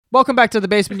Welcome back to the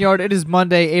Basement Yard. It is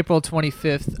Monday, April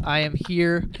 25th. I am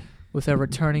here with a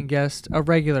returning guest, a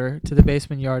regular to the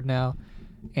Basement Yard now,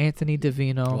 Anthony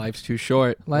Davino. Life's too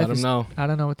short. Let him know. I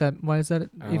don't know what that. Why is that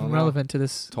even relevant to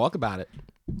this? Talk about it.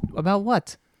 About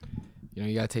what? You know,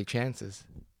 you gotta take chances.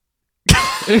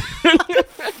 What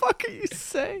the fuck are you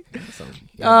saying?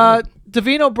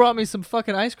 Davino brought me some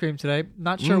fucking ice cream today.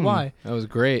 Not sure why. That was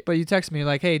great. But you text me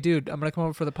like, "Hey, dude, I'm gonna come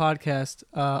over for the podcast.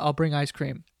 I'll bring ice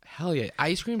cream." Hell yeah,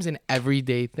 ice cream's an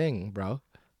everyday thing, bro.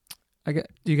 Do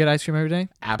you get ice cream every day?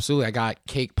 Absolutely. I got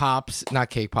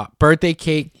birthday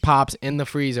cake pops in the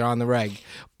freezer on the reg,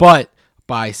 but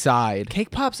by side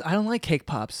Cake pops? I don't like cake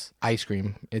pops. ice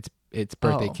cream. It's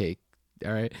birthday cake.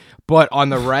 All right, but on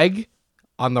the reg,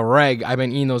 I've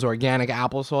been eating those organic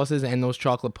applesauces and those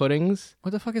chocolate puddings.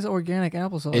 What the fuck is organic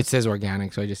applesauce? It says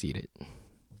organic, so I just eat it.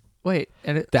 Wait,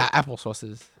 The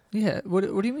applesauces. yeah. What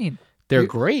do you mean? They're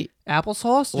great.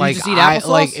 Applesauce? Like you just eat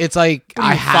applesauce? it's like What are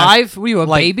I you, have 5? What are you, a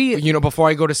like, baby? You know, before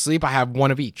I go to sleep, I have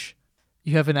one of each.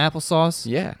 You have an applesauce?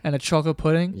 Yeah. And a chocolate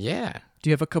pudding? Yeah. Do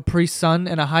you have a Capri Sun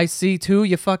and a high C too,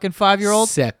 you fucking 5-year-old?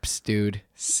 Sips, dude.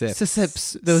 Sips.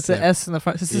 Sips. There was the S in the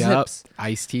front. Yep. Sips.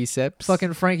 Iced tea sips.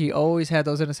 Fucking Frankie always had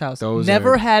those in his house. Those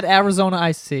Never are- had Arizona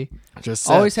iced tea. Just sips.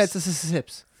 Always had sips.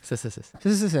 Sips.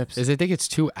 Sips. I think it's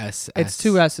two S. It's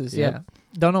 2 S's, Yep. yeah.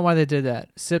 Don't know why they did that.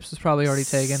 Sips was probably already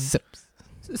taken. Sips.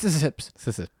 Sips.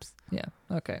 Sips. Yeah,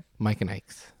 okay. Mike and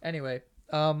Ike's. Anyway,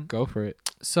 Go for it.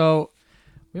 so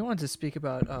we wanted to speak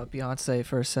about Beyonce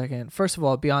for a second. First of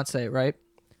all, Beyonce, right?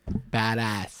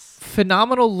 Badass.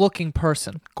 Phenomenal looking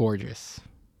person. Gorgeous.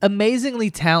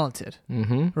 Amazingly talented,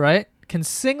 Mm-hmm. right? Can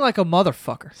sing like a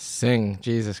motherfucker. Sing.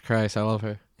 Jesus Christ. I love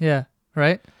her. Yeah,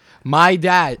 right? My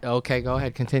dad. Okay, go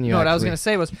ahead. Continue. No, what I was going to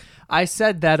say was I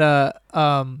said that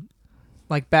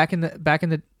like back in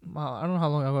the well, I don't know how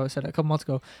long ago I said it, a couple months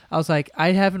ago. I was like,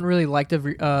 I haven't really liked a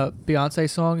Beyonce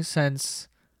song since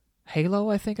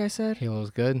Halo, I think I said. Halo's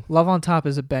good. Love on Top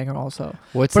is a banger also.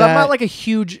 What's but that? I'm not like a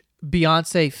huge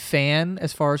Beyonce fan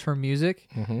as far as her music.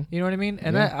 Mm-hmm. You know what I mean?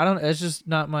 And Yeah. that, I don't. It's just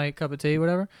not my cup of tea,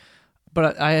 whatever.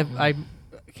 But I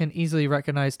can easily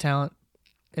recognize talent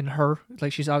in her.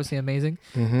 Like she's obviously amazing.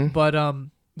 Mm-hmm. But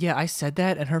yeah, I said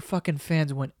that, and her fucking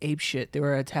fans went apeshit. They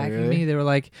were attacking Really? me. They were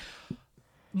like,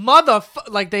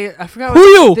 I forgot. Who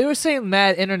you? They were saying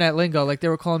mad internet lingo. Like they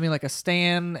were calling me like a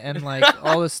stan and like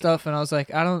all this stuff. And I was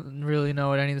like, I don't really know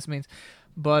what any of this means.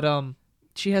 But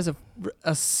she has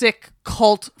a sick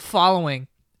cult following,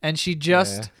 and she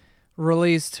just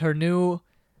released her new.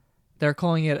 They're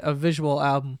calling it a visual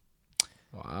album.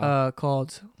 Wow.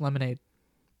 Called Lemonade.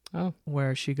 Oh.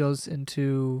 Where she goes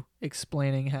into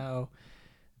explaining how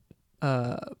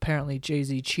apparently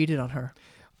Jay-Z cheated on her.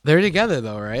 They're together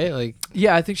though, right? Like,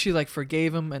 Yeah, I think she like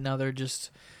forgave him, and now they're just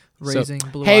raising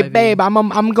Blue hey Ivy. babe, I'm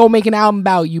gonna go make an album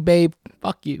about you, babe.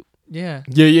 Fuck you. Yeah.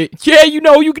 Yeah. You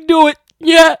know you can do it.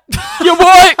 Yeah, your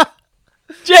boy,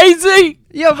 Jay-Z.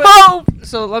 Yeah, but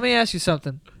so let me ask you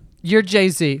something. You're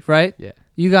Jay-Z, right? Yeah.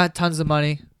 You got tons of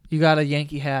money. You got a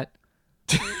Yankee hat,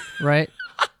 right?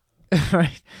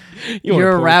 Right.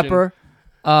 You're a rapper.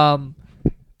 Do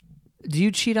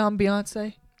you cheat on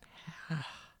Beyonce?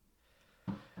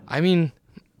 I mean,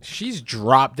 she's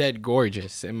drop dead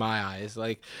gorgeous in my eyes.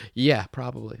 Like, yeah,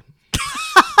 probably.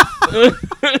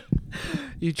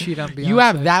 You cheat on Beyonce. You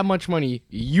have that much money.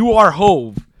 You are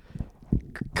Hove.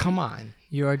 Come on.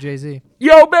 You are Jay-Z.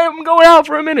 Yo, babe, I'm going out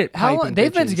for a minute. How long? Piping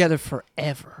They've been bitches. together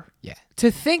forever. Yeah. To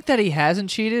think that he hasn't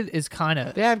cheated is kind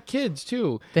of. They have kids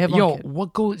too. They have Yo, one kid.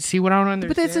 what goes? See what I don't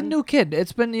understand. But it's a new kid.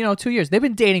 It's been 2 years. They've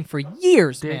been dating for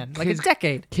years, man. Like a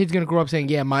decade. Kid's gonna grow up saying,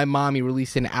 "Yeah, my mommy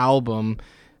released an album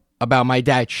about my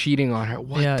dad cheating on her."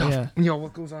 What Yeah, the? yeah. Yo,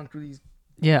 what goes on through these?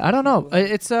 Yeah, I don't know.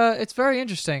 It's very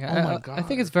interesting. Oh my I God.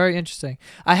 think it's very interesting.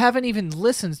 I haven't even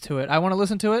listened to it. I want to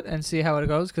listen to it and see how it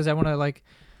goes because I want to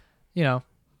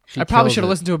I probably should have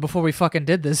listened to it before we fucking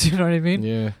did this. You know what I mean?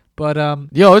 Yeah. But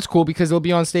Yo, it's cool because they'll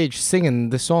be on stage singing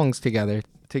the songs together.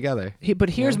 But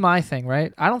here's my thing,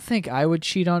 right? I don't think I would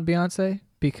cheat on Beyonce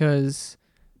because,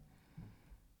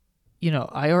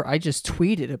 I just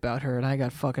tweeted about her and I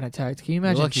got fucking attacked. Can you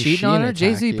imagine lucky cheating she on didn't her?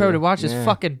 Jay-Z attack probably you. watched his Yeah.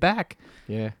 fucking back.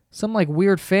 Yeah. Some like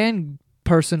weird fan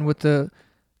person with the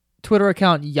Twitter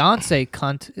account Beyonce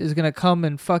cunt is gonna come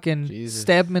and fucking Jesus.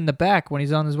 stab him in the back when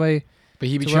he's on his way. But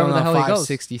he be To wherever chilling the on hell he goes.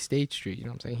 560 State Street. You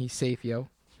know what I'm saying? He's safe, yo.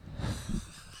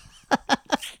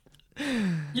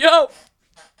 Yo,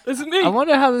 this is me. I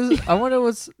wonder how this. I wonder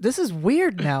what's. This is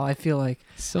weird now. I feel like.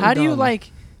 So How do you dumb.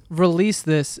 like release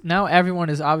this? Now everyone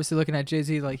is obviously looking at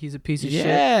Jay-Z like he's a piece of shit.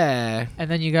 Yeah. And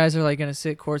then you guys are like gonna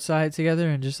sit courtside together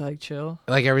and just like chill.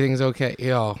 Like everything's okay.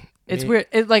 Yo. It's weird.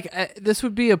 It this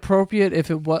would be appropriate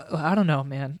if it was. I don't know,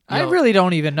 man. I Yo, really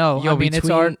don't even know. yo, I mean, it's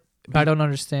art. I don't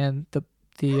understand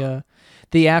the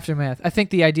aftermath. I think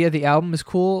the idea of the album is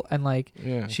cool, and like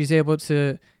she's able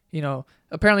to,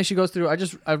 apparently she goes through.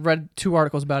 I read 2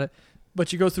 articles about it, but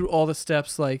she goes through all the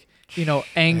steps, like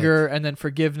anger and then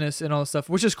forgiveness and all this stuff,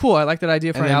 which is cool. I like that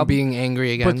idea for and an then album. being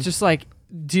angry again, But just like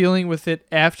dealing with it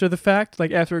after the fact,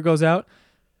 like after it goes out.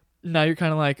 Now you're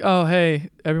kind of like, oh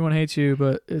hey, everyone hates you,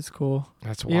 but it's cool.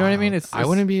 That's wild. You know what I mean? I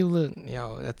wouldn't be able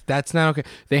to, that's not okay.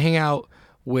 They hang out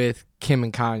with Kim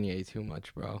and Kanye too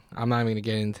much, bro. I'm not even gonna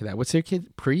get into that. What's their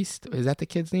kid? Priest? Is that the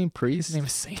kid's name? Priest? His name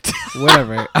is Saint.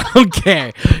 Whatever. I don't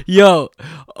care. Yo,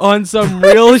 on some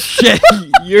real shit,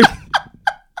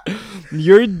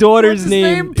 your daughter's What's his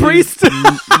name? is, Priest.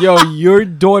 your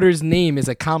daughter's name is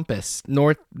a compass,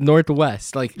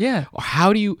 northwest. Like, Yeah.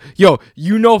 how do you,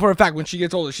 for a fact when she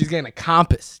gets older, she's getting a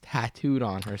compass tattooed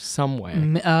on her somewhere.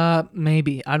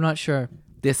 Maybe. I'm not sure.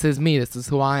 This is me. This is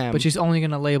who I am. But she's only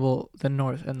gonna label the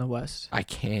North and the West. I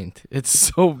can't. It's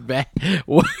so bad.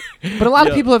 But a lot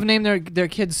of people have named their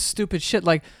kids stupid shit.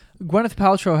 Like Gwyneth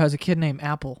Paltrow has a kid named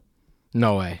Apple.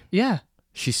 No way. Yeah.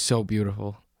 She's so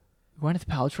beautiful. Gwyneth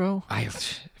Paltrow?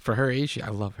 For her age, I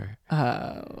love her.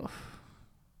 I'm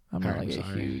not like a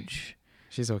huge.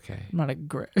 She's okay. I'm not a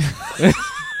great.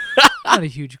 Not a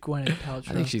huge Gwyneth Paltrow.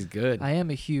 I think she's good. I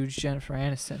am a huge Jennifer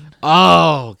Aniston.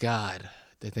 Oh God,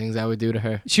 the things I would do to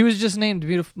her. She was just named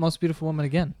most beautiful woman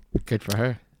again. Good for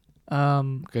her.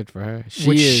 Good for her.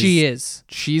 She is.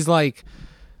 She's like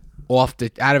out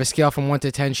of a scale from 1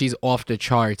 to 10. She's off the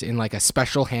charts in like a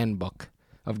special handbook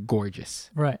of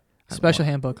gorgeous. Right. Special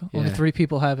handbook. Only 3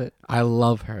 people have it. I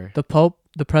love her. The Pope,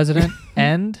 the President,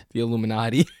 and the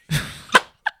Illuminati.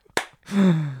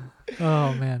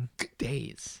 Oh man. Good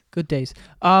days. Good days.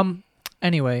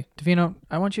 Anyway, Davino,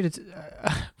 I want you to.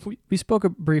 We spoke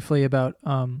briefly about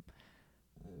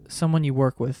someone you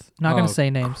work with. Not going to say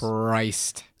names.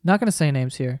 Christ. Not going to say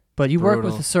names here, but you work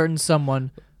with a certain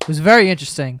someone who's very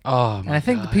interesting. Oh my And I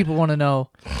think the people want to know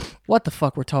what the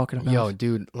fuck we're talking about. Yo,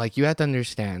 dude, like you have to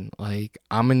understand, like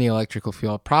I'm in the electrical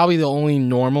field, probably the only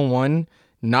normal one,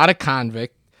 not a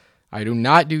convict. I do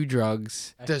not do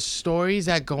drugs. The stories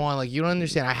that go on, like you don't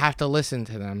understand. I have to listen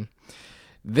to them.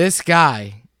 This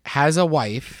guy has a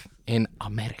wife in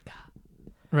America.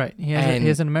 Right. He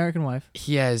has an American wife.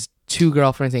 He has 2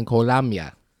 girlfriends in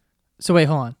Colombia. So wait,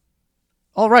 hold on.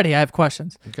 Already, I have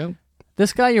questions. Okay.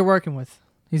 This guy you're working with,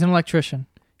 he's an electrician.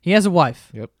 He has a wife.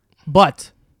 Yep.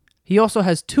 But he also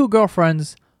has 2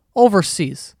 girlfriends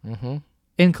overseas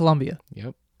in Colombia.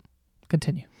 Yep.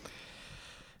 Continue.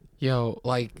 Yo,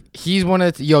 like he's one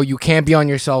of you can't be on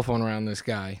your cell phone around this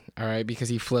guy, all right, because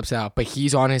he flips out. But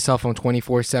he's on his cell phone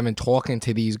 24/7 talking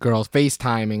to these girls,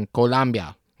 FaceTime in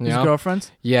Colombia. His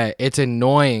girlfriends? Yeah, it's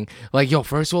annoying. Like, yo,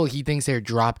 first of all, he thinks they're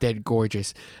drop dead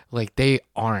gorgeous. Like, they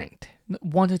aren't.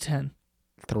 1 to 10.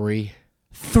 3.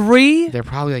 3? They're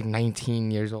probably like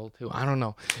 19 years old too. I don't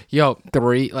know. Yo,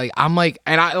 3. Like, I'm like,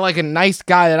 and I like a nice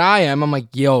guy that I am. I'm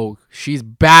like, yo, she's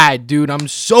bad, dude. I'm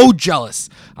so jealous.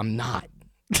 I'm not.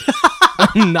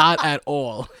 I'm not at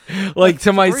all. Like,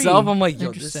 to myself, I'm like,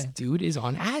 yo, this dude is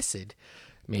on acid.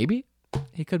 Maybe.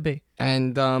 He could be.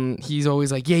 And he's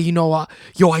always like, yeah, you know what?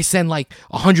 Yo, I send like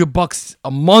 $100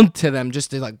 a month to them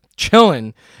just to like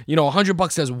chilling. You know,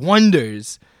 $100 does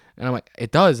wonders. And I'm like,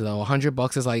 it does though.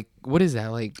 $100 is like, what is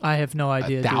that? Like, I have no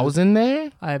idea. 1,000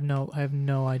 there? I have no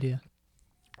idea.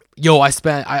 Yo, I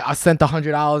sent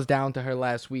 $100 down to her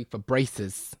last week for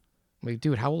braces. I'm like,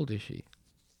 dude, how old is she?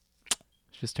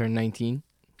 She just turned 19.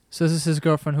 So this is his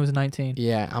girlfriend who's 19.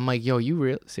 Yeah, I'm like, yo, you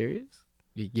real serious?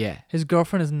 Yeah. His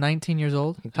girlfriend is 19 years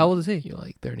old? How old is he? You're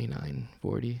like 39,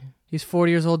 40. He's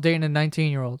 40 years old dating a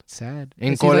 19-year-old. Sad.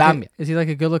 In Colombia. Is he like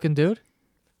a good-looking dude?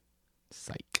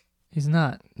 Psych. He's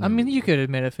not. No. I mean, you could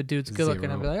admit if a dude's good-looking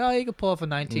 0. and be like, oh, you could pull off a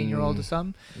 19-year-old or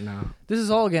something. No. This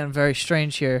is all getting very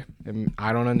strange here.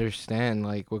 I don't understand,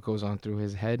 like, what goes on through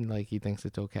his head. Like, he thinks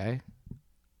it's okay.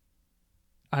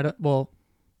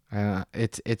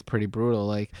 It's pretty brutal.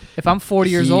 Like, if I'm 40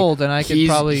 years old and I could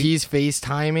probably... He's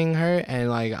FaceTiming her and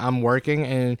like I'm working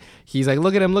and he's like,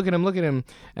 look at him. And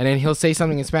then he'll say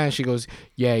something in Spanish. She goes,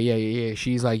 yeah.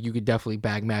 She's like, you could definitely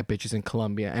bag mad bitches in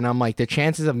Colombia. And I'm like, the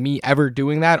chances of me ever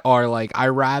doing that are like, I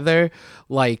rather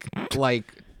like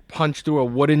punch through a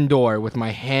wooden door with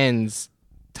my hands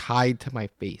tied to my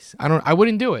face. I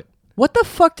wouldn't do it. What the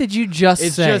fuck did you just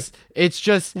say? It's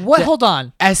just. What? Hold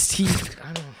on. I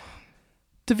don't know.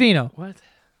 Davino. What?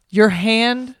 Your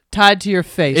hand tied to your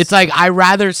face. It's like I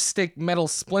rather stick metal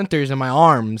splinters in my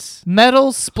arms.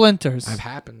 Metal splinters. I've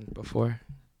happened before.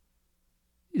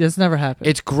 That's never happened.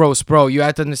 It's gross, bro. You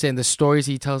have to understand the stories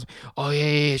he tells me. Oh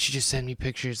yeah. She just sent me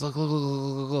pictures.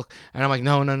 Look. And I'm like,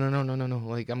 no.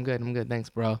 Like, I'm good. Thanks,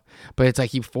 bro. But it's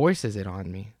like he forces it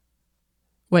on me.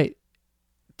 Wait,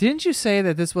 didn't you say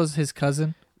that this was his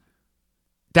cousin?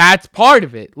 That's part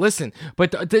of it. Listen,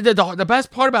 but the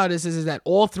best part about this is that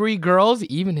all 3 girls,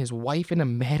 even his wife in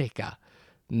America,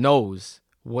 knows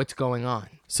what's going on.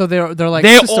 So they're like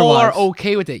they sister all wives. are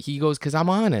okay with it. He goes, because I'm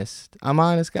honest. I'm an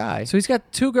honest guy. So he's got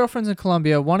 2 girlfriends in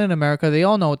Colombia, 1 in America. They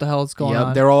all know what the hell is going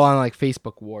on. They're all on like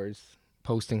Facebook wars,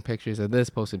 posting pictures of this,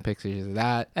 posting pictures of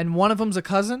that. And one of them's a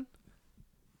cousin?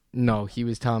 No, he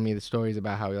was telling me the stories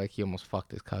about how he almost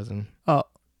fucked his cousin. Oh,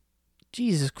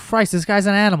 Jesus Christ! This guy's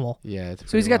an animal. Yeah, it's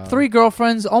so he's got wild. 3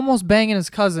 girlfriends, almost banging his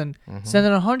cousin, Mm-hmm.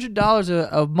 sending $100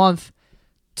 a month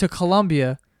to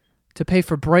Colombia to pay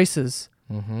for braces.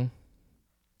 Mm-hmm.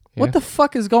 What the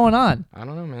fuck is going on? I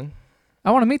don't know, man.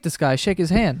 I want to meet this guy, shake his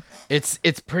hand. It's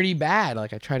pretty bad.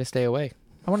 Like, I try to stay away.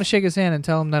 I want to shake his hand and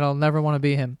tell him that I'll never want to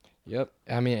be him. Yep.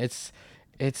 I mean, it's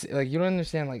like, you don't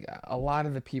understand. Like, a lot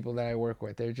of the people that I work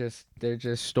with, they're just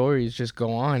stories just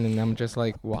go on, and I'm just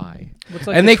like, why?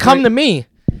 And they come to me.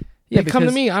 Yeah, they come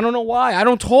to me. I don't know why. I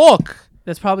don't talk.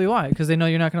 That's probably why, because they know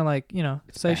you're not gonna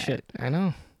say shit. I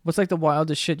know. What's like the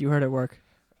wildest shit you heard at work?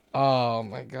 Oh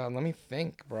my god, let me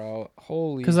think, bro.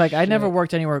 Holy. Because like I never shit.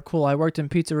 worked anywhere cool. I worked in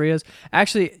pizzerias.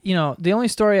 Actually, the only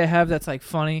story I have that's like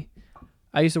funny.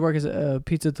 I used to work as a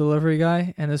pizza delivery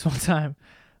guy, and this one time,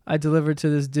 I delivered to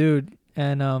this dude,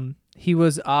 and he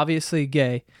was obviously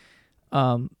gay,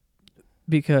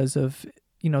 because of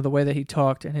the way that he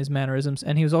talked and his mannerisms,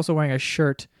 and he was also wearing a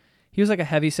shirt. He was like a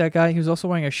heavyset guy. He was also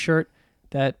wearing a shirt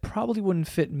that probably wouldn't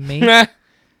fit me.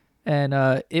 And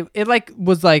it like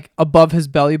was like above his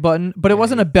belly button, but it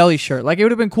wasn't a belly shirt. Like, it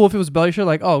would have been cool if it was a belly shirt,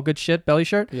 like, oh, good shit, belly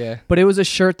shirt. Yeah. But it was a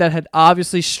shirt that had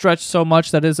obviously stretched so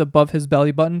much that it is above his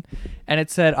belly button, and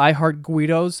it said "I heart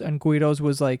Guidos," and Guidos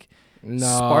was like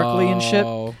sparkly and shit.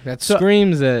 That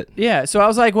screams it. Yeah, so I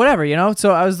was like, whatever,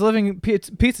 So I was delivering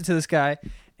pizza to this guy,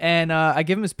 and I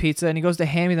give him his pizza, and he goes to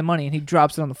hand me the money, and he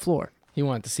drops it on the floor. He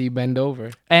wanted to see you bend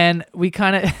over. And we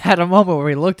kind of had a moment where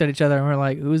we looked at each other, and we're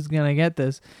like, who's gonna get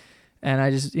this? And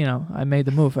I just, I made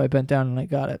the move. I bent down and I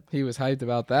got it. He was hyped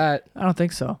about that. I don't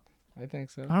think so. I think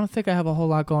so. I don't think I have a whole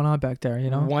lot going on back there,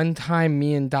 One time,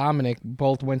 me and Dominic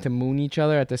both went to moon each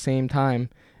other at the same time,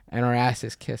 and our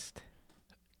asses kissed.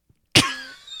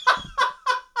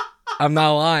 I'm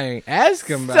not lying. Ask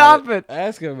him about Stop it.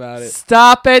 Ask him about it.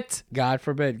 Stop it. God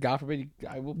forbid.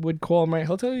 I would call him right.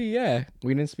 He'll tell you, yeah.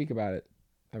 We didn't speak about it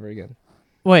ever again.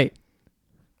 Wait.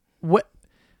 What?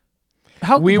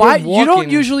 How? We why? were You don't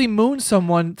walking- usually moon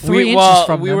someone 3 inches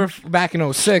from we them. were back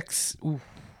in 06. Ooh,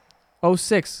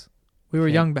 06. We were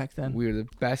young back then. we were the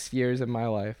best years of my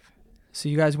life. So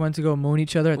you guys went to go moon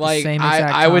each other at Like, the same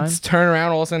exact I time? would turn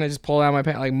around, all of a sudden I just pull out my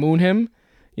pants, like moon him.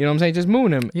 You know what I'm saying? Just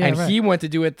moon him. Yeah, and right. he went to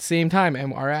do it at the same time,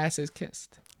 and our asses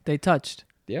kissed. They touched.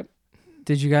 Yep.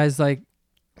 Did you guys like...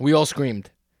 We all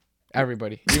screamed.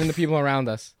 Everybody. Even the people around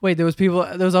us. Wait, there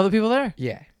was other people there?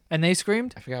 Yeah. And they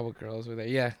screamed? I forgot what girls were there.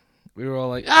 Yeah. We were all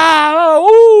like, ah,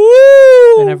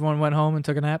 oh, ooh, ooh. And everyone went home and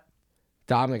took a nap?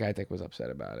 Dominic, I think, was upset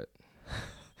about it.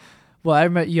 Well,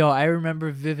 I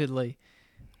remember vividly.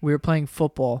 We were playing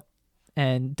football,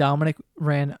 and Dominic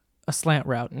ran a slant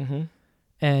route, Mm-hmm.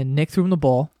 and Nick threw him the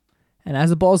ball. And as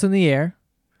the ball's in the air,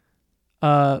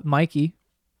 Mikey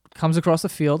comes across the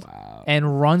field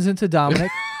and runs into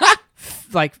Dominic.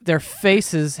 Like, their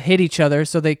faces hit each other,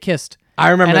 so they kissed. I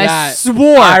remember and that. I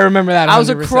swore. I remember that. 100%. I was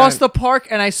across the park,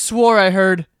 and I swore I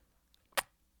heard.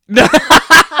 They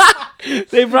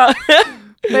probably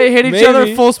They hit each Maybe.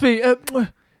 other full speed.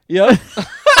 Yep.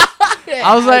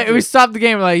 I was like, we stopped the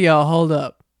game. We're like, yo, hold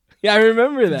up. Yeah, I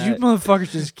remember that. Did you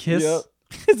motherfuckers just kiss? Yep.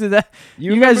 Did that?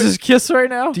 You remember- guys just kiss right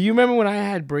now? Do you remember when I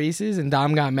had braces and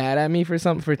Dom got mad at me for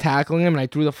tackling him, and I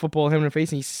threw the football at him in the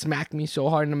face and he smacked me so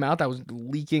hard in the mouth I was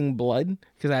leaking blood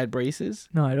because I had braces?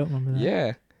 No, I don't remember that.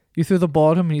 Yeah. You threw the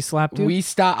ball at him and he slapped you?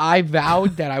 I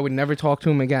vowed that I would never talk to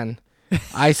him again.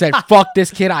 I said, fuck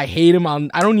this kid. I hate him.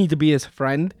 I don't need to be his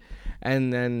friend.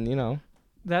 And then,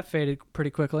 That faded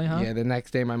pretty quickly, huh? yeah, the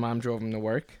next day my mom drove him to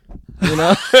work,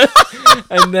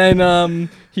 and then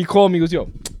he called me, he goes, yo,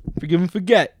 forgive and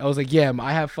forget. I was like, yeah,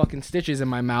 I have fucking stitches in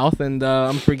my mouth and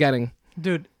I'm forgetting.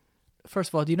 Dude, first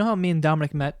of all, do you know how me and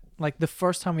Dominic met? Like, the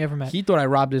first time we ever met. He thought I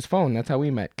robbed his phone. That's how we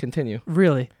met. Continue.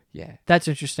 Really? Yeah. That's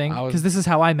interesting, because this is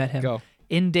how I met him. Go.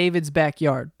 In David's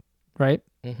backyard, right?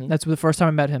 Mm-hmm. That's the first time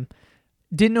I met him.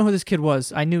 Didn't know who this kid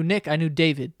was. I knew Nick, I knew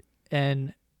David,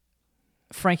 and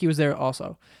Frankie was there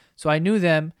also. So I knew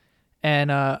them,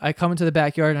 and I come into the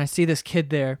backyard, and I see this kid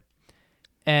there,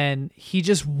 and he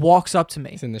just walks up to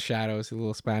me. It's in the shadows, a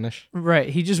little Spanish. Right.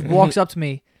 He just walks up to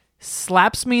me,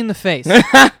 slaps me in the face,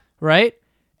 right?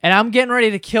 And I'm getting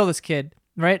ready to kill this kid,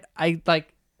 right? I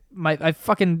like my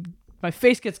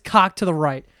face gets cocked to the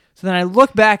right. So then I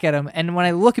look back at him, and when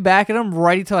I look back at him,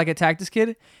 ready to like attack this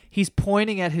kid, he's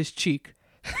pointing at his cheek,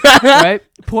 right?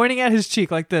 Pointing at his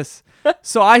cheek like this.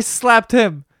 So I slapped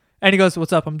him, and he goes,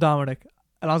 "What's up? I'm Dominic."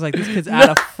 And I was like, this kid's out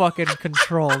of fucking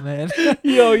control, man.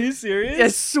 Yo, you serious? I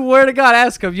swear to God,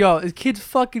 ask him. Yo, this kid's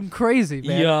fucking crazy,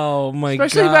 man. Yo, my God.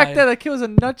 Especially back then, that kid was a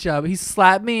nut job. He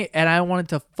slapped me, and I wanted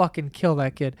to fucking kill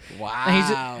that kid.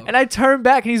 Wow. And I turned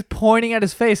back, and he's pointing at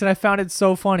his face, and I found it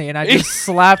so funny. And I just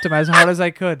slapped him as hard as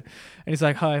I could. And he's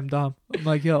like, "Hi, I'm Dom." I'm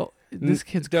like, yo, this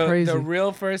kid's crazy. The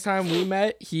real first time we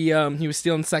met, he was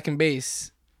stealing second base.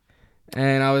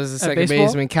 And I was the second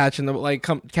baseman catching the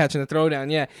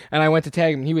throwdown, yeah. And I went to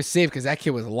tag him. He was safe because that kid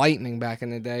was lightning back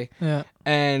in the day. Yeah.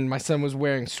 And my son was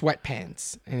wearing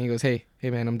sweatpants. And he goes, hey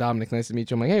man, I'm Dominic. Nice to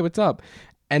meet you. I'm like, hey, what's up?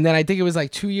 And then I think it was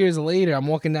like 2 years later, I'm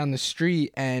walking down the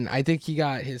street, and I think he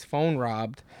got his phone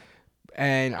robbed.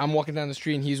 And I'm walking down the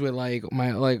street, and he's with like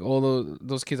all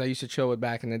those kids I used to chill with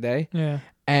back in the day. Yeah.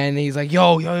 And he's like,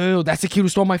 yo, that's the kid who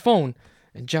stole my phone.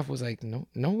 And Jeff was like, no,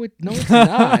 it's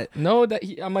not.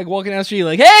 I'm like walking down the street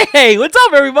like, hey, what's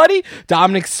up, everybody?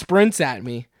 Dominic sprints at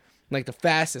me like the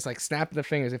fastest, like snapping the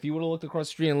fingers. If you would have looked across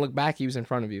the street and looked back, he was in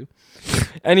front of you.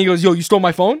 And he goes, yo, you stole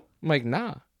my phone? I'm like,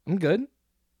 nah, I'm good.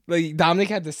 Like Dominic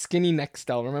had the skinny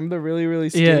Nextel. Remember the really, really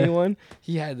skinny one?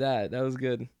 He had that. That was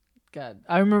good. God,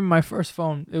 I remember my first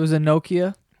phone. It was a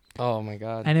Nokia. Oh my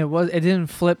God. And it didn't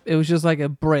flip. It was just like a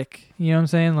brick. You know what I'm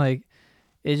saying? Like,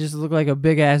 it just looked like a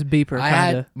big ass beeper. I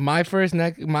had my first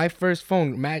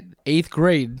phone, 8th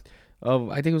grade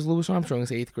of, I think it was Louis Armstrong's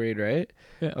 8th grade, right?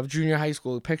 Yeah. Of junior high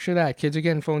school. Picture that. Kids are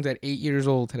getting phones at 8 years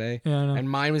old today. Yeah, I know. And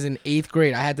mine was in 8th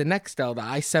grade. I had the Nextel, the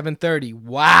i730.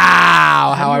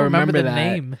 Wow, how I remember the that.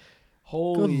 name.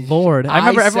 Holy good Lord. I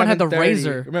remember everyone had the i730.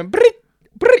 Razor. Remember,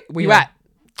 where you at?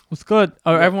 What's good?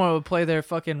 Or everyone would play their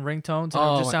fucking ringtones, and it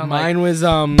would just sound like mine was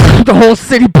the whole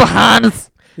city behind us.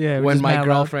 Yeah, when my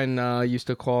girlfriend used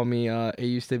to call me, it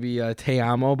used to be Te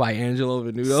Amo by Angelo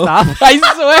Venuto. Stop. I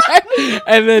swear.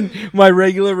 And then my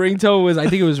regular ringtone was, I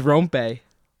think it was Rompe.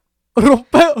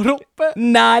 Rompe.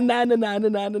 Nah.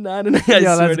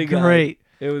 Yeah, that's great.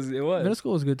 It was. Middle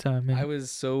school was a good time, man. I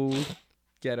was so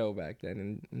ghetto back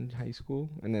then in high school,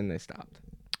 and then they stopped.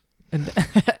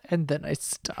 And then I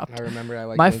stopped. I remember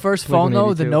I my first phone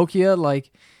though, the Nokia, like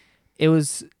it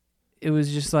was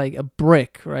just like a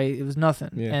brick, right? It was nothing.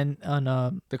 Yeah. And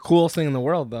on the coolest thing in the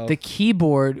world though, the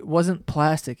keyboard wasn't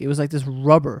plastic. It was like this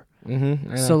rubber.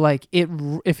 Mm-hmm, so like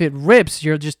if it rips,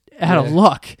 you're just out of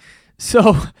luck.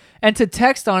 So, and to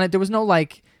text on it, there was no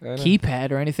like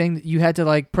keypad or anything. You had to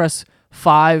like press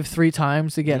 5 3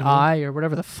 times to get I or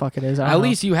whatever the fuck it is. At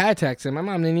least you had texting. My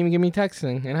mom didn't even give me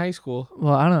texting in high school.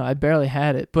 Well, I don't know. I barely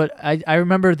had it, but I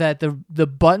remember that the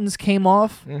buttons came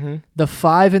off. Mm-hmm. The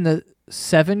 5 and the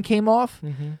 7 came off.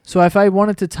 Mm-hmm. So if I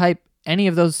wanted to type any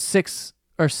of those 6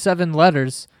 or 7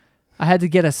 letters, I had to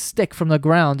get a stick from the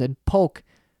ground and poke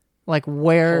like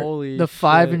where the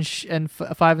 5 and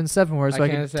 5 and 7 were, so I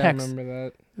could text. I remember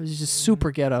that. It was just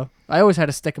super ghetto. I always had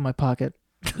a stick in my pocket.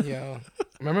 Yo,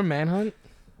 remember Manhunt?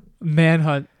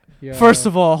 Manhunt. Yo. First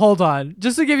of all, hold on.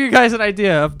 Just to give you guys an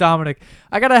idea of Dominic,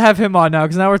 I gotta have him on now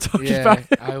because now we're talking about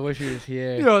it. I wish he was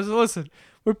here. You know, so listen,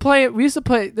 we used to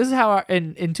play. This is how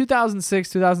in 2006,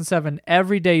 2007,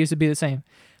 every day used to be the same.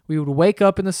 We would wake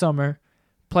up in the summer,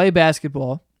 play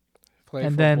basketball, play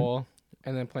football,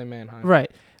 and then play Manhunt.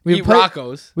 Right. Eat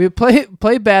Rocco's. We would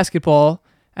play basketball,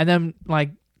 and then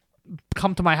like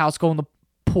come to my house, go in the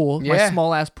pool, my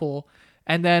small ass pool.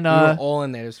 And then we were all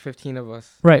in there. There's 15 of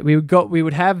us. Right. We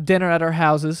would have dinner at our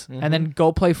houses and then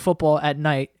go play football at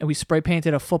night, and we spray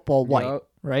painted a football white. Yep.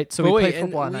 Right? So we played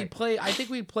football at night. I think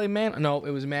we'd play No,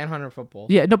 it was Manhunt or football.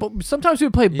 Yeah, no, but sometimes we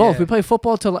would play both. We play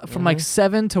football from like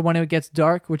 7 to when it gets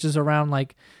dark, which is around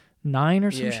like 9 or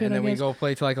some shit. And then we go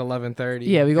play till like 11:30.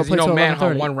 Yeah, we go play till 11:30.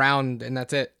 Manhunt, one round and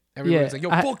that's it. Everybody's like, yo,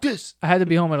 fuck this. I had to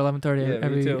be home at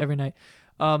 11:30 every night.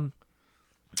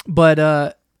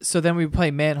 So then we would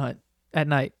play Manhunt at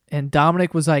night, and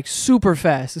Dominic was like super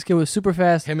fast. This kid was super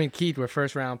fast. Him and Keith were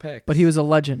first round picks. But he was a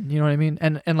legend, you know what I mean?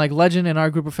 And like legend in our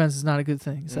group of friends is not a good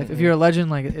thing. It's like if you're a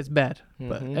legend, like it's bad.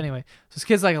 But anyway, so this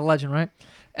kid's like a legend, right?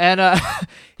 And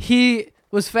he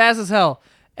was fast as hell.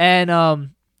 And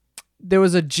there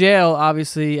was a jail,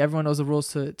 obviously. Everyone knows the rules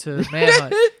to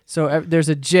Manhunt. So there's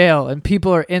a jail, and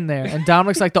people are in there. And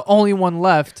Dominic's like the only one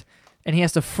left, and he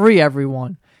has to free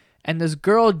everyone. And this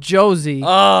girl, Josie,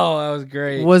 oh, that was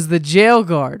great, was the jail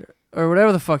guard, or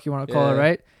whatever the fuck you want to call her,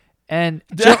 right? And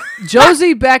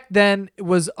Josie back then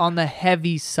was on the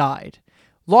heavy side.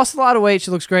 Lost a lot of weight.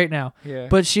 She looks great now. Yeah.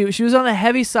 But she was on the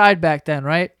heavy side back then,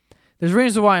 right? There's a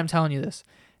reason why I'm telling you this.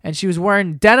 And she was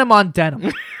wearing denim on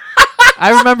denim.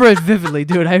 I remember it vividly,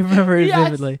 dude. I remember it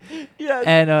vividly. Yes.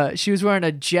 And she was wearing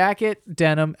a jacket,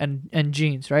 denim, and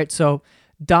jeans, right? So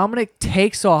Dominic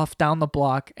takes off down the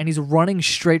block, and he's running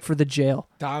straight for the jail.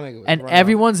 Dominic was and running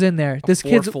everyone's in there. This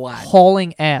kid's flat.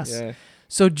 hauling ass. Yeah.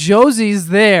 So Josie's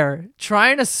there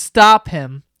trying to stop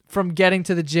him from getting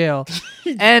to the jail.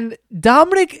 And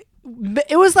Dominic,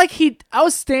 it was like I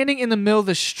was standing in the middle of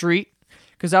the street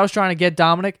because I was trying to get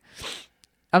Dominic.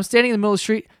 I'm standing in the middle of the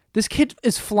street. This kid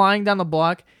is flying down the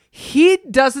block. He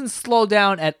doesn't slow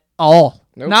down at all.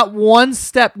 Nope. Not one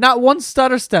step, not one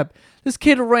stutter step. This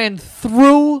kid ran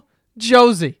through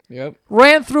Josie. Yep.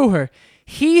 Ran through her.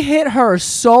 He hit her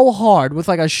so hard with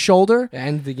like a shoulder.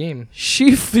 End the game.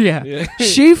 She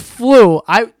flew.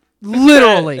 I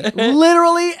literally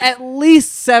at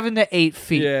least 7 to 8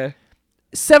 feet. Yeah.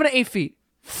 7 to 8 feet.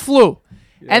 Flew.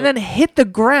 Yep. And then hit the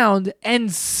ground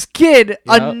and skid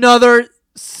another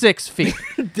 6 feet.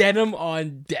 Denim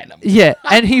on denim. Yeah.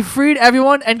 And he freed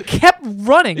everyone and kept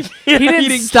running. He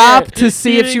didn't stop to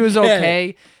see if she was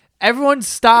okay. Everyone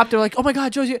stopped. They're like, oh my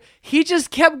God, Josie. He just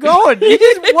kept going. He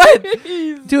just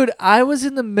went. Dude, I was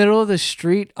in the middle of the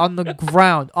street on the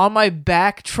ground, on my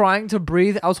back, trying to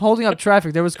breathe. I was holding up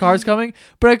traffic. There was cars coming,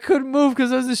 but I couldn't move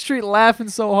because I was in the street laughing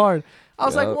so hard. I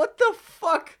was like, what the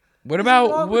fuck? What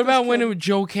about when it was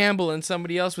Joe Campbell and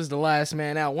somebody else was the last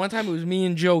man out? One time it was me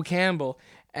and Joe Campbell,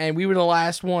 and we were the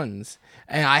last ones.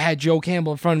 And I had Joe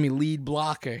Campbell in front of me, lead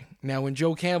blocker. Now, when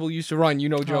Joe Campbell used to run, you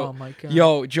know, Joe. Oh my God.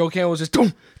 Yo, Joe Campbell was just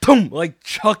like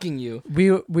chucking you.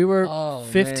 We were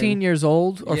 15 years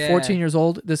old or 14 years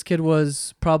old. This kid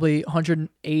was probably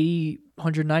 180,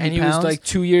 190 and he pounds. was like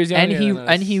 2 years younger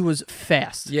and he was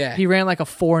fast. Yeah. He ran like a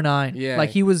 4.9. Yeah. Like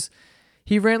he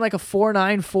ran like a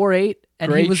 4.9, 4.8.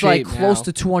 And Great he was like shape close now.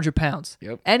 to 200 pounds.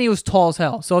 Yep. And he was tall as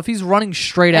hell. So if he's running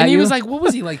straight at you. And he was like, what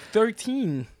was he, like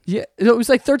 13? Yeah, it was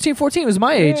like 13, 14. It was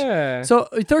my age. Yeah. So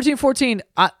 13, 14,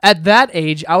 at that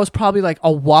age, I was probably like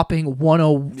a whopping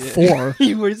 104.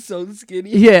 You were so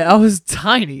skinny. Yeah, I was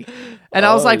tiny. And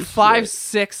I was like shit.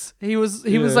 5'6". He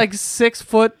was like 6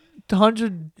 foot,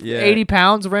 180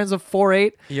 pounds, ran a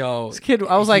 4.8. Yo. This kid,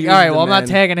 I was like, he all right, the well, I'm not man.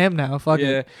 tagging him now. Fuck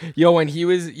it. Yo, when he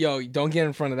was, don't get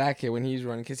in front of that kid when he's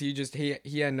running, because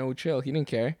he had no chill. He didn't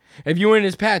care. If you were in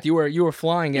his path, you were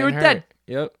flying. You were dead.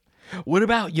 Yep. What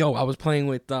about, I was playing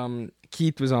with,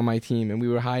 Keith was on my team, and we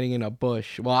were hiding in a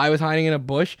bush. Well, I was hiding in a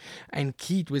bush, and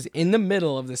Keith was in the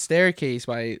middle of the staircase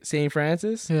by St.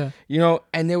 Francis. Yeah.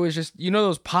 And there was just,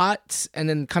 those pots, and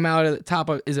then come out at the top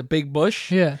is a big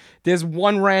bush. Yeah. There's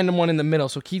one random one in the middle.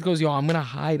 So Keith goes, I'm going to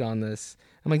hide on this.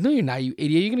 I'm like, no, you're not, you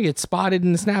idiot. You're going to get spotted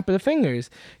in the snap of the fingers.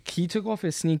 Keith took off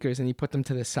his sneakers, and he put them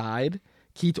to the side.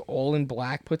 Keith, all in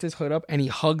black, puts his hood up, and he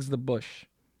hugs the bush.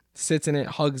 Sits in it,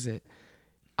 hugs it.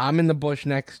 I'm in the bush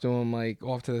next to him, like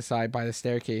off to the side by the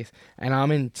staircase, and I'm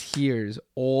in tears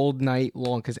all night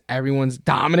long because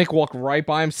Dominic walked right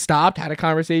by him, stopped, had a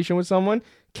conversation with someone,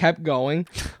 kept going.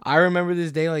 I remember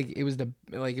this day like it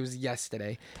was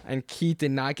yesterday, and Keith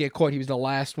did not get caught. He was the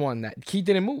last one that Keith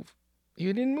didn't move. He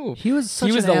didn't move. He was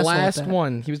the last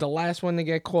one. He was the last one to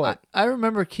get caught. I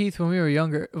remember Keith when we were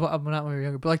younger. Well, not when we were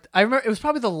younger, but like I remember it was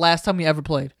probably the last time we ever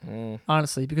played.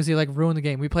 Honestly, because he like ruined the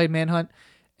game. We played Manhunt.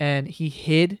 And he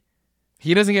hid.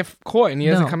 He doesn't get caught, and he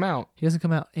doesn't come out. He doesn't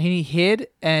come out. And he hid,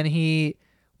 and he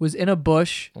was in a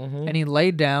bush, and he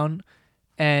laid down,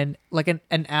 and like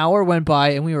an hour went by,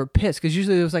 and we were pissed because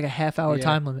usually there was like a half-hour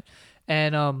time limit.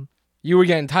 And you were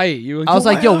getting tight. I was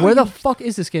like, yo, where the fuck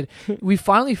is this kid? We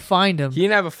finally find him. He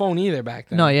didn't have a phone either back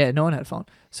then. No, yeah, no one had a phone.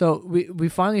 So we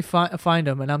finally find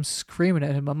him, and I'm screaming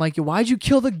at him. I'm like, why'd you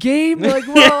kill the game? Like,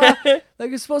 well,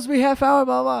 like it's supposed to be half hour,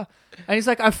 blah, blah. And he's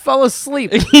like, I fell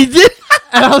asleep. He did.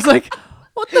 And I was like,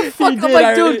 what the fuck? I'm did,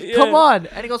 like, dude, come on.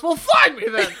 And he goes, well, find me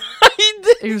then. He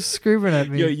did. He was screaming at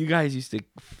me. Yo, you guys used to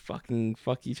fucking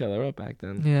fuck each other up back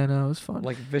then. Yeah, no, it was fun.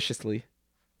 Like viciously.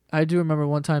 I do remember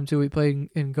one time, too, we played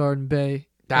in Garden Bay.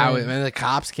 That was when the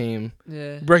cops came.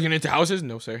 Yeah. Breaking into houses?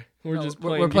 No, sir.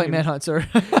 We're playing Manhunt, sir.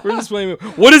 We're just playing.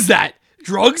 What is that?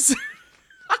 Drugs?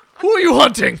 Who are you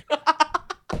hunting?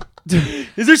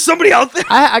 Is there somebody out there?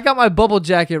 I got my bubble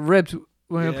jacket ripped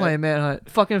when we were playing Manhunt.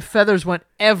 Fucking feathers went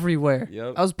everywhere.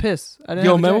 Yep. I was pissed.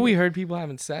 Remember we heard people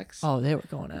having sex? Oh, they were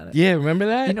going at it. Yeah, remember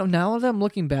that? Now that I'm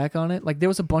looking back on it, like there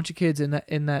was a bunch of kids in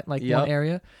that like one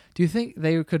area. Do you think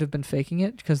they could have been faking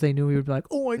it because they knew we would be like,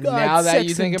 oh my god? Now that sex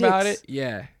you think and about dicks. it,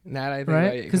 yeah. Now that I think right?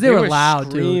 about it, Because they were loud,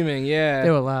 screaming, dude. yeah.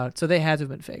 They were loud, so they had to have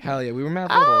been faking. Hell yeah, we were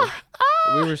mad little.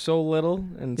 We were so little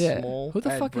and Yeah. small. Who the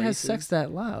I had fuck has braces. sex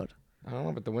that loud? I don't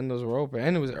know, but the windows were open,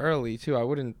 and it was early too. I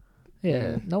wouldn't.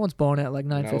 Yeah, no one's born at like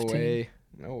 9:15. No way.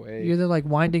 No way. You're either like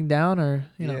winding down or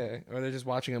Yeah, or they're just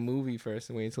watching a movie first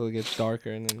and wait until it gets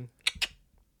darker and then.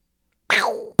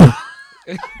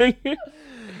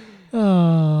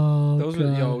 Oh, Those were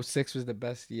God. 6 was the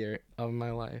best year of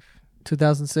my life.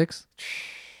 2006.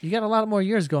 You got a lot more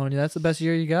years going. That's the best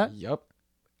year you got. Yup.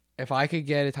 If I could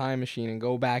get a time machine and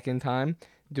go back in time,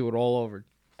 do it all over.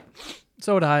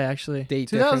 So would I actually. Date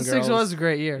different 2006 girls. was a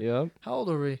great year. Yep. How old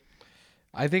were we?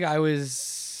 I think I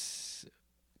was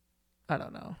I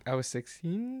don't know.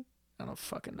 16. I don't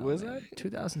fucking know. Was man. I?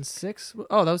 2006?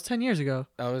 Oh, that was 10 years ago.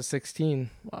 I was 16.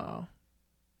 Wow.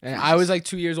 And I was like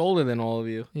 2 years older than all of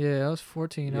you. Yeah, I was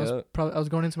 14. Yeah. I was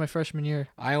going into my freshman year.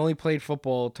 I only played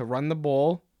football to run the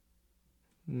ball.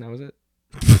 And that was it.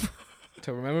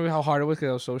 To remember how hard it was because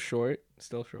I was so short.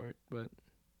 Still short, but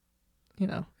You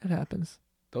know, it happens.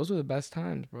 those were the best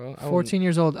times, bro. 14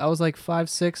 years old. I was like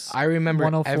 5'6". I remember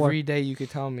 104. every day you could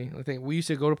tell me. I think we used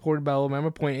to go to Portobello. Remember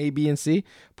point A, B, and C?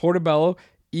 Portobello,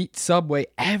 eat Subway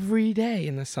every day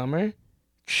in the summer.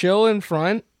 Chill in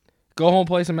front. Go home,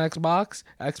 play some Xbox.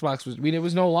 Xbox was, it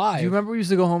was no live. Do you remember we used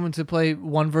to go home and to play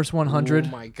 1 vs. 100? Oh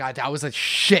my God, that was a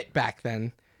shit back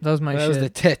then. That was my That shit. was the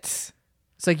tits.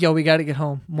 It's like, yo, we got to get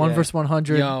home. 1 Yeah. vs.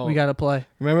 100. Yo. We got to play.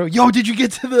 Remember? Yo, did you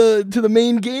get to the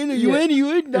main game? Are you Yeah. in?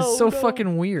 You in? No, It's so no.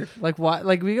 fucking weird. Like, why?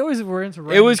 Like, we always were into It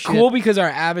random was shit. cool because our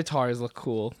avatars look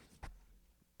cool.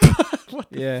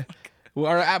 Yeah. Well,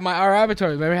 our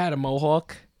avatars, remember, had a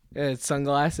mohawk. It had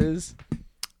sunglasses.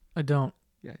 I don't.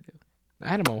 Yeah, I do. I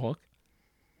had a mohawk.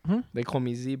 Hmm? They called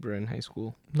me Zebra in high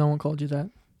school. No one called you that.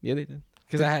 Yeah, they did.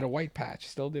 Because I had a white patch.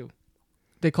 Still do.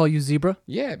 They call you Zebra?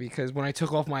 Yeah, because when I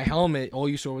took off my helmet, all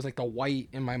you saw was like the white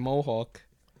in my mohawk.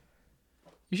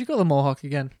 You should go the Mohawk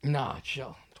again. Nah,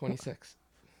 chill. 26.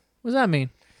 What does that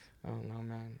mean? I don't know,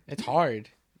 man. It's hard.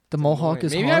 The It's Mohawk annoying.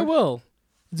 is Maybe hard? I will.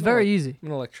 It's No. very easy. I'm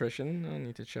an electrician. I don't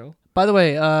need to chill. By the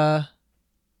way,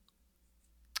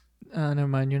 never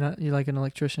mind. You're like an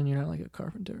electrician. You're not like a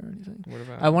carpenter or anything. What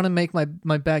about? I want to make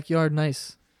my backyard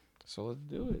nice. So let's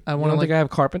do it. I You wanna, don't like- think I have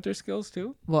carpenter skills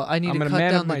too? Well, I need I'm to a cut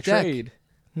man down of the my deck. trade.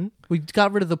 We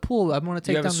got rid of the pool. I want to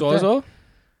Do you take have a down the deck.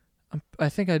 sawzall? I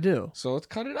think I do. So let's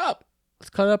cut it up. Let's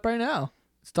cut it up right now.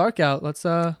 It's dark out. Let's.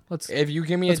 If you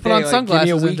give me Let's a put day, on like, give me a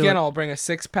sunglasses and do weekend, it. I'll bring a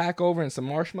 6-pack over and some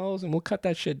marshmallows, and we'll cut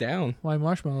that shit down. Why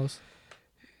marshmallows?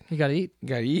 You gotta eat. You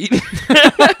gotta eat.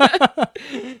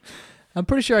 I'm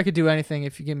pretty sure I could do anything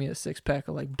if you give me a 6-pack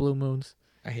of like Blue Moons.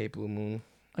 I hate Blue Moon.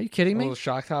 Are you kidding A me? little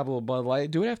Shock Top, a little Bud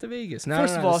Light. Do it after Vegas. No,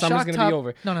 First no, of no, all, the summer's Shock gonna Top. be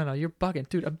over. No, you're bugging,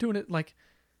 dude. I'm doing it like.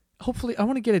 Hopefully, I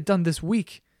want to get it done this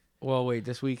week. Well, wait,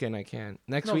 this weekend I can't.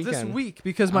 Next No, weekend. this week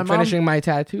because I'm my mom. finishing my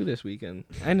tattoo this weekend,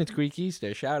 and it's Greek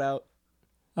Easter. Shout out!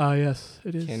 Ah, yes,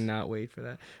 it is. Cannot wait for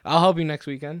that. I'll help you next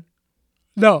weekend.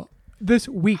 No, this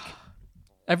week.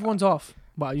 Everyone's off.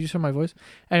 Wow, you just heard my voice.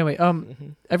 Anyway,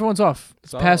 everyone's off.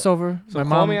 It's So- Passover. So my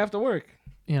call mom. me after work.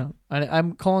 You know,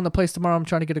 I'm calling the place tomorrow. I'm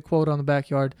trying to get a quote on the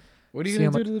backyard. What are you See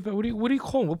gonna how do to the? What are you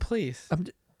calling? What place?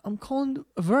 I'm calling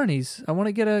Vernie's. I want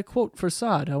to get a quote for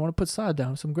sod. I want to put sod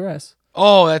down, some grass.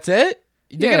 Oh, that's it.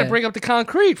 You Yeah. gotta break up the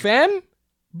concrete, fam.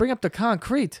 Bring up the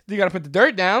concrete. You gotta put the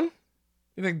dirt down.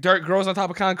 You think dirt grows on top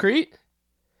of concrete?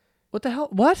 What the hell?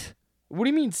 What? What do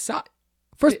you mean?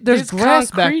 First, there's grass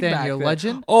back there, you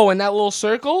legend. Oh, and that little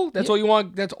circle? That's all you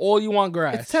want. That's all you want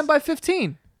grass. It's 10 by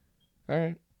 15. All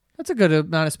right. That's a good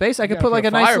amount of space. I could gotta put like put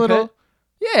a nice fire little, pit.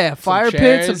 yeah, fire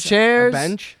pit, some chairs, a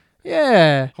bench,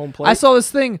 yeah. home plate. I saw this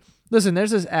thing. Listen,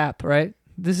 there's this app, right?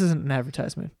 This isn't an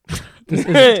advertisement, this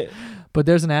isn't. But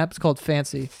there's an app. It's called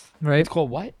Fancy, right? It's called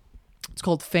what? It's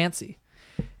called Fancy,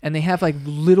 and they have like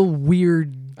little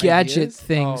weird gadget Ideas?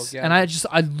 things, Oh, and I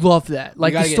love that.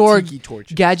 Like you the gotta store get tiki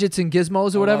torches. gadgets and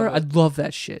gizmos or whatever. I it. love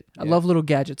that shit. I Yeah. love little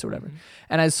gadgets or whatever.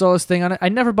 And I saw this thing on it. I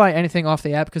never buy anything off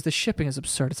the app because the shipping is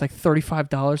absurd. It's like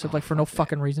 $35 like for no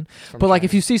fucking reason. From But like China.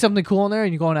 if you see something cool on there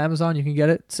and you go on Amazon, you can get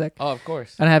it. Sick. Oh, of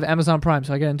course. And I have Amazon Prime,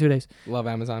 so I get it in 2 days. Love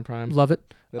Amazon Prime. Love it.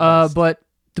 The best. But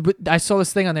I saw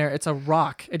this thing on there. It's a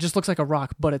rock. It just looks like a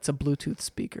rock, but it's a Bluetooth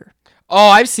speaker. Oh,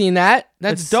 I've seen that.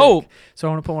 That's It's dope. sick. So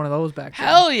I want to put one of those back there.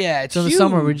 Hell yeah. It's So in the huge.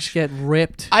 summer we just get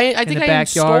ripped I in think the I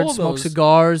backyard, installed smoke those.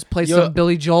 cigars, play Yo- some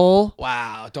Billy Joel,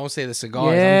 Wow, don't say the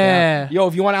cigars. Yeah. I'm down. Yo,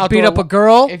 if you want outdoor beat up a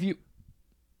girl. if you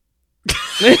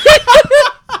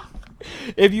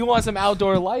if you want some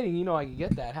outdoor lighting, you know I can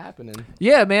get that happening.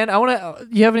 Yeah, man. I want to.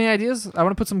 You have any ideas? I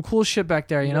want to put some cool shit back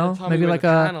there. You know, gotta tell me maybe where like the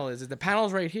a. panel is. The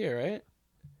panel's right here, right?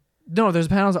 No, there's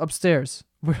panels upstairs.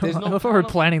 There's no I love how we're panel-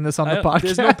 planning this on the podcast.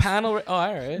 There's no panel. Oh,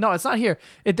 all right. No, it's not here.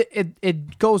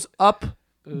 It goes up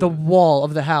the wall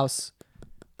of the house.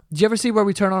 Did you ever see where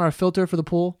we turn on our filter for the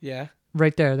pool? Yeah.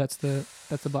 Right there. That's the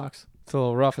box. It's a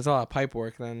little rough. It's a lot of pipe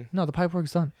work then. No, the pipe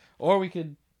work's done. Or we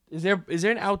could. Is there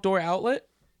an outdoor outlet?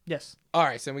 Yes. All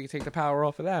right, so we can take the power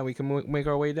off of that. And we can make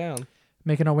our way down.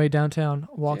 Making our way downtown,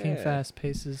 walking fast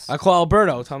paces. I call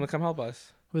Alberto. Tell him to come help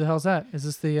us. Who the hell's that? Is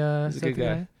this the? He's a good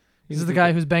guy. Is this the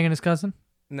guy who's banging his cousin?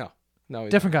 No.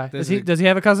 Different guy. Does he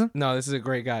have a cousin? No, this is a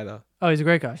great guy though. Oh, he's a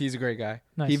great guy. He's a great guy.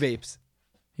 Nice. He vapes.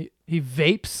 He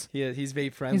vapes. He's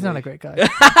vape friendly. He's not a great guy.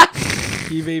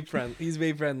 He's vape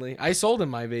friendly. I sold him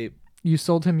my vape. You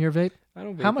sold him your vape? I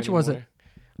don't vape How much anymore. was it?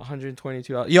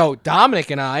 $122. Yo,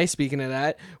 Dominic and I, speaking of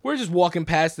that, we're just walking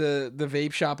past the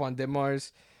vape shop on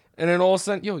Ditmars, and then all of a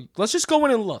sudden, yo, let's just go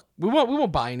in and look. We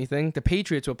won't buy anything. The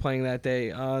Patriots were playing that day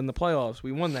in the playoffs.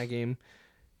 We won that game.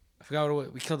 I forgot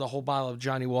what we killed a whole bottle of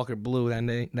Johnny Walker Blue that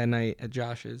night at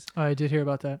Josh's. Oh, I did hear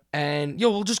about that. And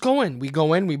yo, we'll just go in. We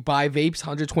go in, we buy vapes,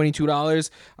 $122.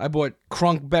 I bought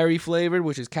Crunk Berry flavored,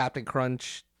 which is Captain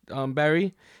Crunch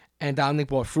berry. And Dominic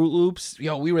bought Fruit Loops.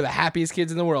 Yo, we were the happiest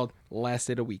kids in the world.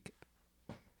 Lasted a week.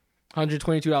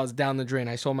 $122 down the drain.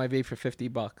 I sold my vape for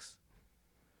 $50.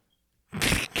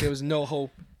 There was no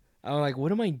hope. I'm like,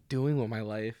 what am I doing with my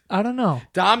life? I don't know.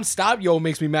 Dom, stop. Yo, it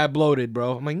makes me mad bloated,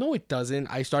 bro. I'm like, no, it doesn't.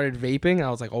 I started vaping. And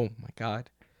I was like, oh, my God.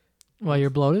 Why,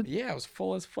 you're bloated? Yeah, I was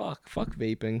full as fuck. Fuck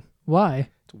vaping. Why?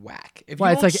 It's whack.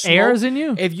 Why, it's like air's in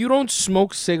you? If you don't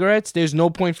smoke cigarettes, there's no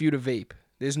point for you to vape.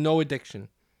 There's no addiction.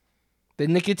 The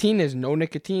nicotine, there's no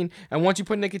nicotine. And once you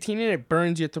put nicotine in, it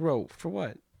burns your throat. For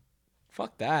what?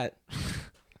 Fuck that.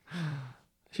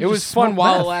 It was fun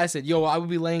while it lasted. Yo, I would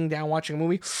be laying down watching a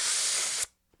movie.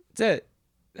 That's it.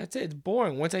 It's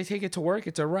boring. Once I take it to work,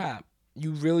 it's a wrap.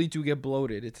 You really do get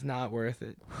bloated. It's not worth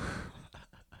it.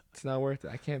 It's not worth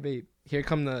it. I can't vape.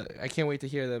 I can't wait to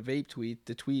hear the vape tweet.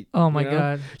 The tweet. Oh my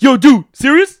God. Yo, dude,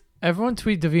 serious? Everyone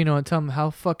tweet Davino and tell him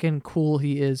how fucking cool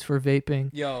he is for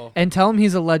vaping. Yo. And tell him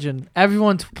he's a legend.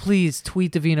 Everyone, please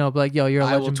tweet Davino. Be like, yo, you're a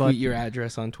legend, I will tweet your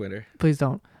address on Twitter. Please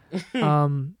don't.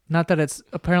 Not that it's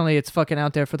fucking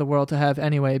out there for the world to have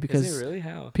anyway, because is it really?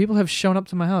 How? People have shown up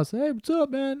to my house. Hey, what's up,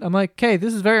 man? I'm like, okay,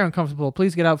 this is very uncomfortable.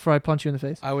 Please get out before I punch you in the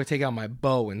face. I would take out my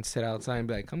bow and sit outside and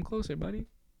be like, come closer, buddy.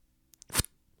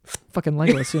 Fucking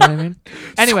Legolas, you know what I mean?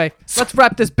 Anyway, let's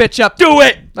wrap this bitch up. Do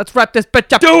it! Let's wrap this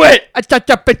bitch up. Do it! Let's wrap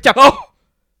that bitch up.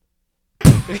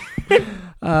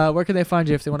 Oh! Where can they find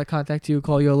you if they want to contact you,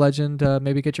 call you a legend,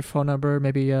 maybe get your phone number,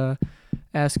 maybe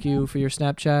ask you for your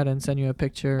Snapchat and send you a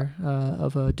picture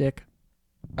of a dick?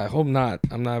 I hope not.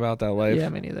 I'm not about that life. Yeah,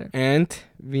 me neither. Ant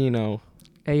Vino.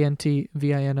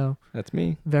 ANTVINO. That's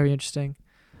me. Very interesting.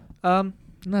 And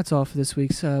that's all for this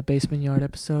week's Basement Yard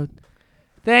episode.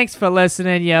 Thanks for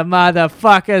listening, you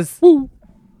motherfuckers. Woo!